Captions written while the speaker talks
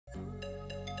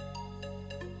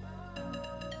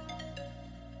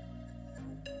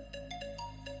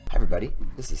everybody,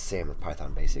 this is Sam with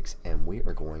Python Basics, and we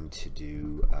are going to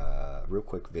do a real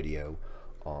quick video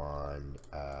on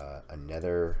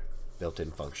another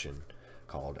built-in function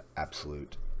called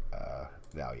absolute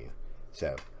value.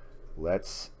 So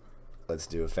let's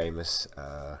do a famous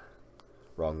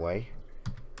wrong way,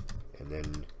 and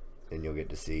then you'll get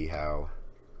to see how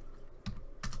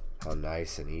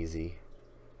nice and easy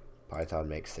Python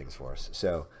makes things for us.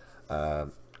 So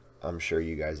I'm sure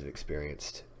you guys have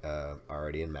experienced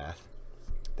already in math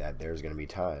that there's going to be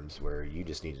times where you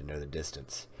just need to know the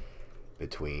distance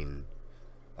between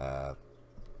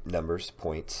numbers,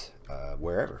 points,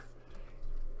 wherever,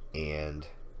 and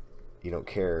you don't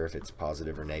care if it's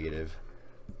positive or negative,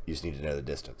 you just need to know the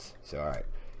distance. So alright,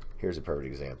 here's a perfect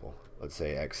example. Let's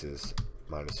say x is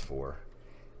 -4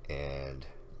 and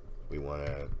we want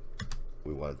to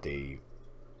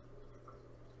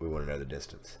know the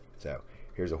distance. So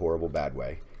here's a horrible bad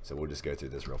way, so we'll just go through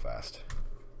this real fast.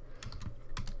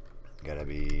 Gotta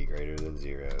be greater than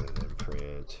 0, and then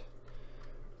print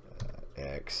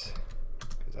x,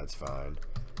 because that's fine,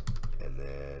 and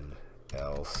then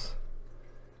else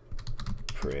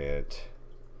print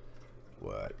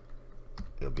what?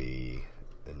 It'll be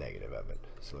the negative of it.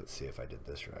 So let's see if I did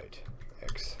this right.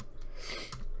 X.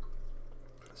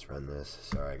 Let's run this.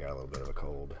 Sorry, I got a little bit of a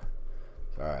cold.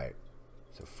 Alright,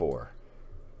 so 4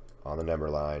 on the number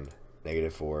line.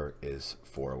 -4 is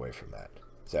 4 away from that.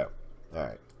 So,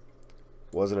 alright,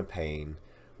 wasn't a pain,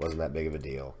 wasn't that big of a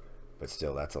deal, but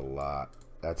still, that's a lot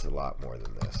more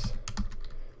than this.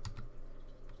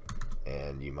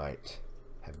 And you might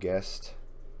have guessed,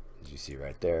 as you see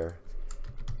right there,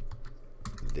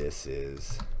 this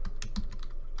is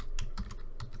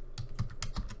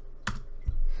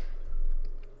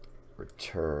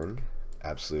return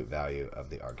absolute value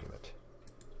of the argument.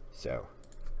 So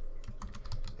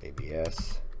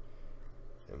ABS,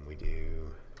 and we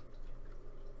do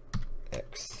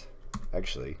X.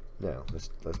 Actually, no, let's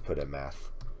put a math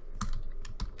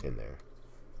in there.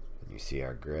 And you see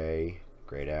our grayed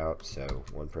out, so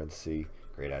 1 parenthesis,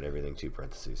 grayed out everything, 2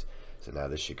 parentheses. So now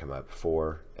this should come up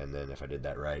 4, and then if I did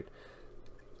that right,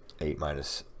 4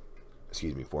 minus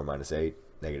 8,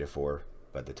 -4,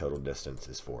 but the total distance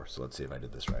is 4. So let's see if I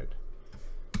did this right.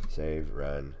 Save,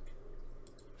 run.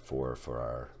 4 for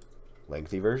our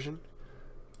lengthy version,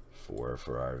 4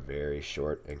 for our very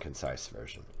short and concise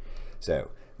version.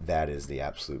 So that is the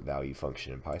absolute value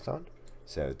function in Python.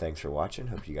 So thanks for watching.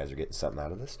 Hope you guys are getting something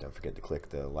out of this. Don't forget to click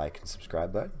the like and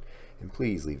subscribe button, and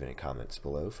please leave any comments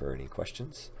below for any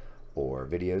questions or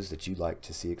videos that you'd like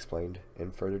to see explained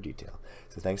in further detail.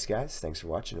 So thanks guys, thanks for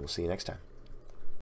watching, and we'll see you next time.